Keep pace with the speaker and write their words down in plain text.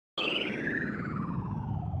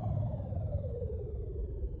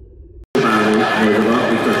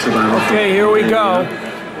Okay, here we go.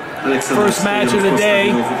 First match of the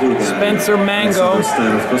day. Spenser Mango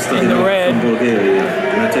in the red.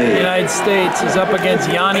 The United States is up against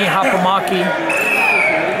Jani Haapamaki.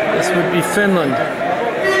 This would be Finland.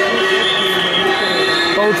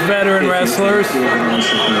 Both veteran wrestlers.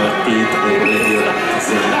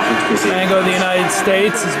 Mango, the United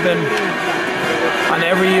States, has been on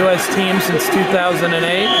every U.S. team since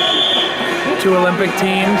 2008. 2 Olympic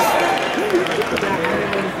teams.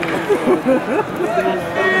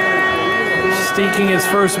 Seeking his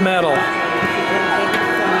first medal.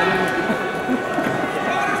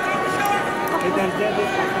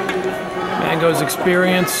 Mango's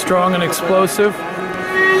experienced, strong and explosive.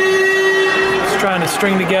 He's trying to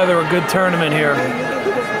string together a good tournament here.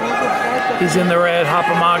 He's in the red,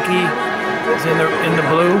 Haapamaki is in the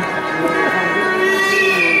blue.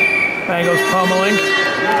 Mango's pummeling.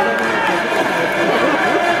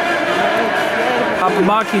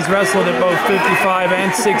 Haapamaki's wrestled at both 55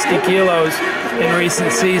 and 60 kilos in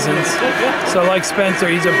recent seasons. So like Spenser,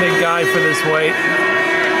 he's a big guy for this weight.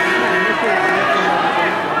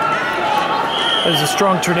 There's a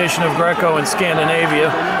strong tradition of Greco in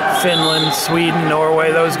Scandinavia. Finland, Sweden,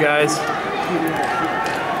 Norway, those guys.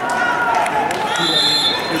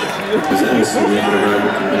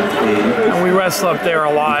 And we wrestle up there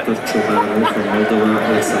a lot.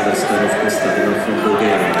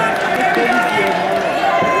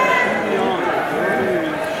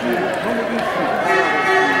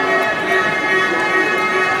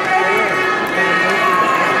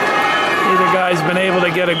 Neither guy's been able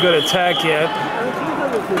to get a good attack yet.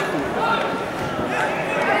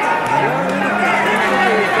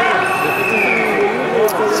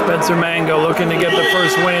 Spenser Mango looking to get the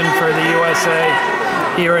first win for the USA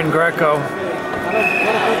here in Greco.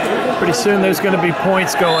 Pretty soon there's going to be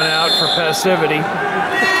points going out for passivity.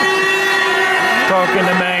 Talking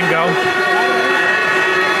to Mango.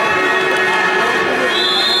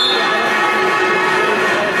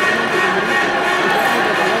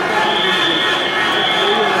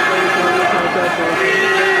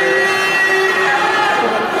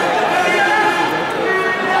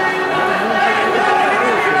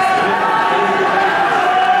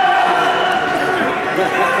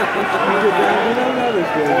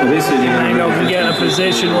 Mango can get in a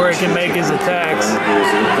position where he can make his attacks.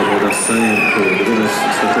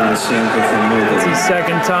 It's his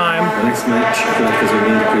second time. The next match, következő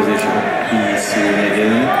mérkőzésen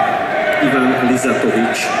készüljen. Ivan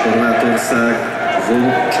Lizatovic, Horvátország,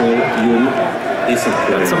 Von Chol-Yum,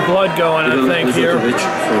 Észak-Korea. Got some blood going, I think, here. Lizatovic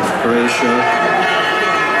from Croatia.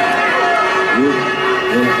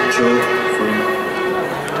 Von Chol from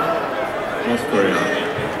North Korea.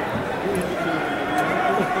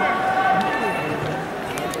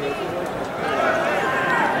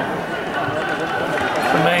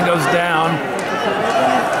 Mango's down.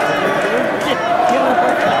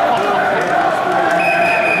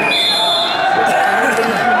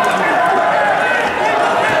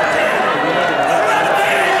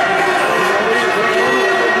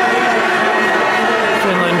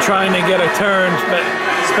 Finland trying to get a turn, but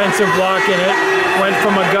Spenser blocking it. Went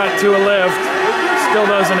from a gut to a lift. Still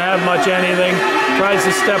doesn't have much anything. Tries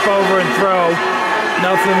to step over and throw.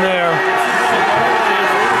 Nothing there.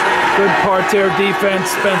 Good parterre defense,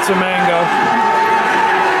 Spenser Mango.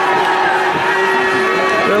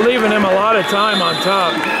 They're leaving him a lot of time on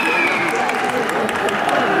top.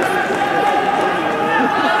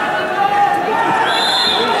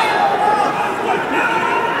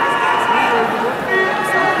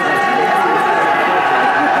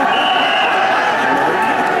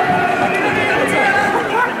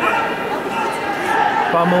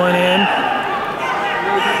 Pummeling in.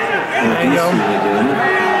 Mango.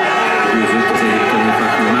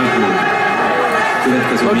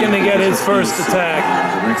 Looking to get his first attack.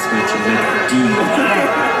 The next match in net D.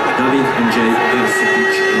 David Andrzej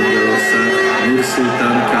Ersovic, Magyarország,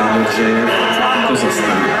 Nursultan Kálmadzsejev,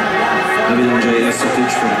 Kazakhstan. David Andrzej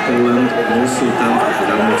Ersovic from Poland, Nursultan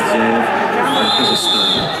Kálmadzsejev, Kazakhstan.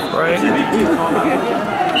 Right.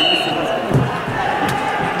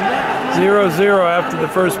 0-0 after the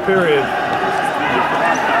first period.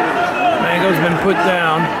 Mango's been put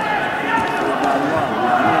down.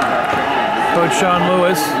 Coach Sean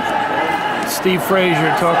Lewis, Steve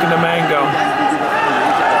Frazier talking to Mango.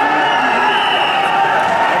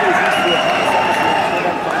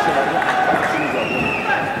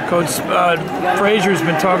 Coach Frazier's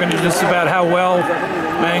been talking to just about how well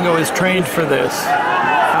Mango is trained for this,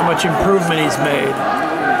 how much improvement he's made.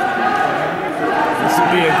 This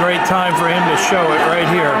would be a great time for him to show it right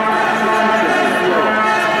here.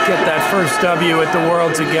 Get that first W at the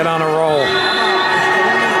Worlds and get on a roll.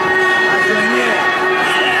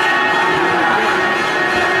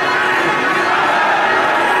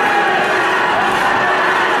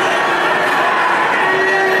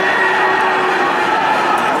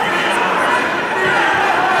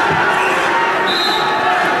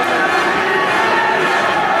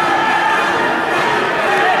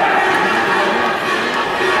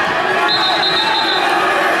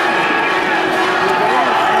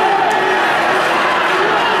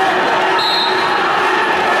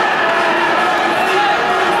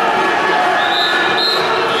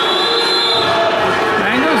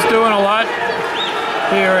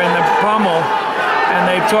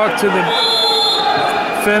 talked to the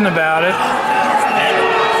Finn about it.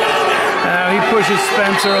 Now he pushes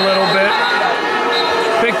Spenser a little bit.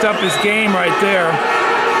 Picked up his game right there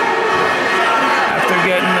after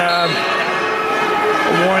getting a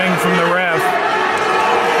warning from the ref.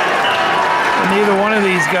 And neither one of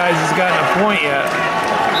these guys has gotten a point yet.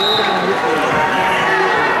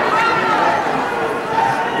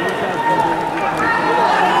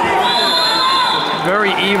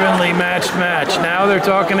 Very evenly matched match. Now they're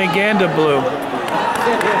talking again to blue.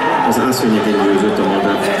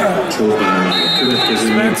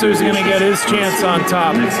 Spenser's going to get his chance on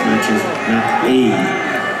top. Next match is mat A.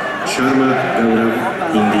 Sharma Gaurav,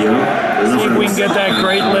 India. See if we can get that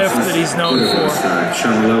great lift that he's known for.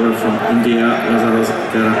 Sharma Gaurav from India, Lazaros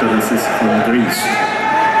Garatanasis from Greece.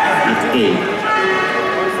 At A.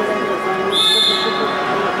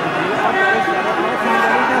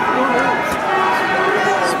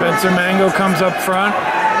 Spenser Mango comes up front.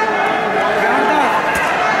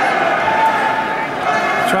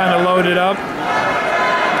 Trying to load it up.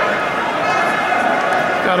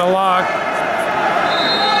 Got a lock.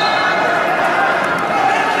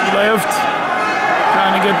 Lift.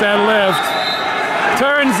 Trying to get that lift.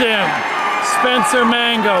 Turns him. Spenser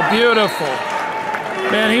Mango. Beautiful.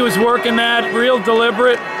 Man, he was working that real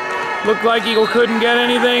deliberate. Looked like he couldn't get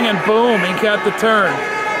anything, and boom, he got the turn.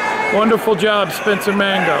 Wonderful job, Spenser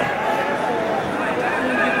Mango.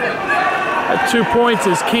 At 2 points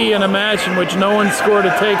is key in a match in which no one scored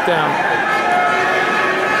a takedown.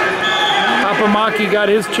 Haapamaki got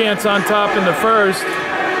his chance on top in the first.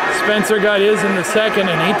 Spenser got his in the second,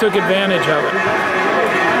 and he took advantage of it.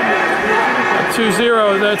 At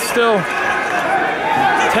 2-0, that's still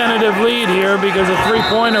tentative lead here because a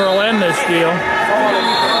three-pointer will end this deal.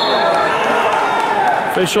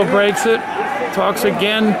 Official breaks it, talks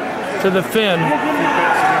again to the Finn.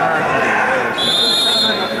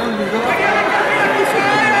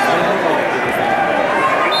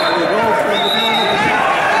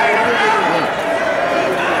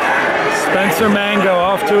 Spenser Mango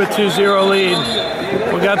off to a 2-0 lead.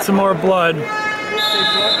 We got some more blood.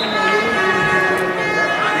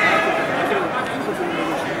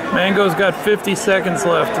 Mango's got 50 seconds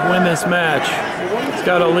left to win this match. He's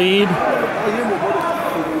got a lead.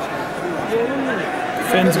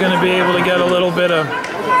 Finn's going to be able to get a little bit of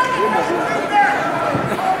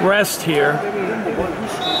rest here.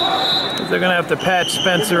 They're going to have to patch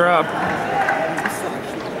Spenser up.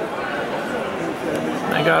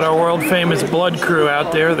 They got our world famous blood crew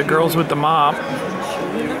out there, the girls with the mop.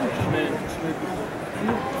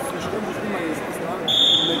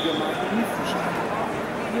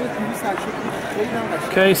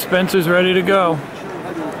 Okay, Spenser's ready to go.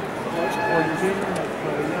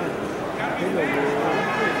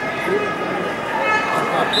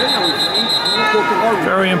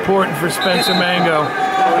 Very important for Spenser Mango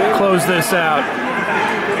to close this out.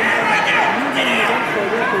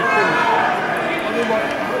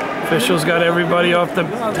 Officials got everybody off the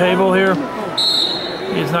table here.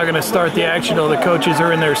 He's not going to start the action until the coaches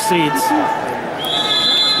are in their seats.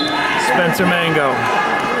 Spenser Mango,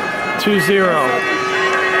 2-0.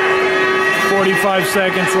 45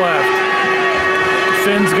 seconds left.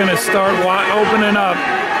 Finn's going to start opening up,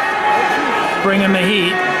 bringing the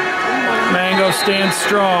heat. Mango stands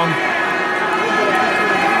strong.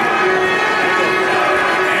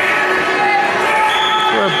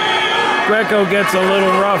 Greco gets a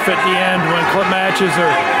little rough at the end when matches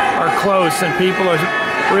are close and people are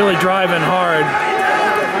really driving hard.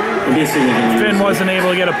 Finn wasn't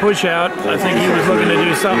able to get a push out. I think he was looking to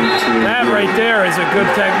do something. That right there is a good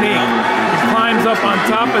technique. He climbs up on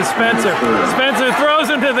top of Spenser. Spenser throws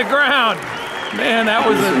him to the ground. Man, that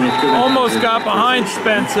was almost got behind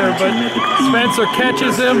Spenser, but Spenser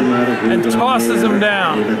catches him and tosses him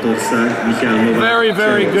down. Very,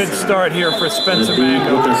 very good start here for Spenser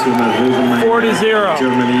Mango. 4-0.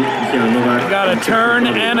 Got a turn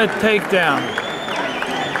and a takedown.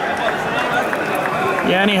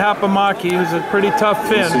 Jani Haapamaki, who's a pretty tough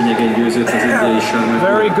Finn.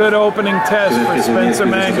 Very good opening test for Spenser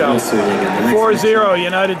Mango. 4-0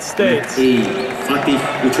 United States.